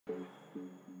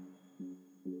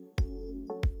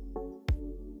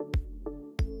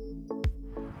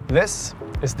This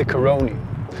is the Carony,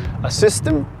 a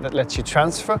system that lets you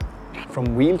transfer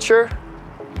from wheelchair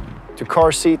to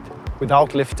car seat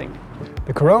without lifting.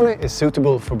 The Carony is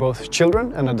suitable for both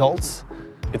children and adults.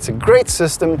 It's a great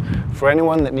system for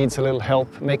anyone that needs a little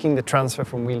help making the transfer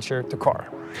from wheelchair to car.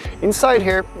 Inside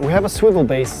here we have a swivel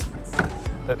base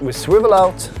that we swivel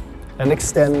out and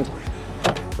extend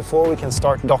before we can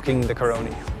start docking the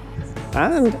Carony.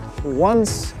 And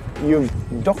once you've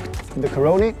docked the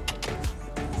Carony,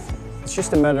 it's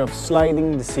just a matter of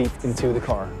sliding the seat into the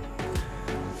car,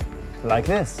 like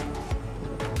this.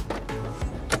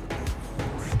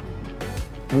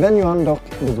 And then you undock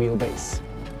the wheelbase.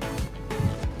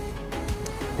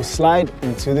 You slide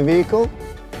into the vehicle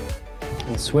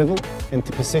and swivel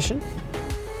into position.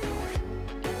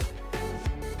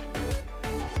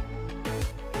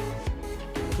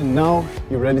 And now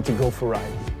you're ready to go for a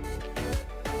ride.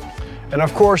 And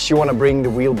of course you want to bring the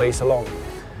wheelbase along.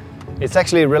 It's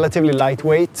actually relatively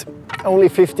lightweight, only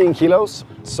 15 kilos,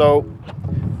 so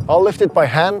I'll lift it by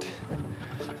hand.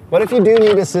 But if you do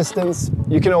need assistance,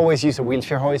 you can always use a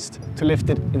wheelchair hoist to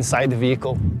lift it inside the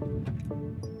vehicle.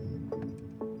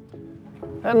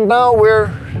 And now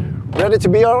we're ready to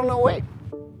be on our way.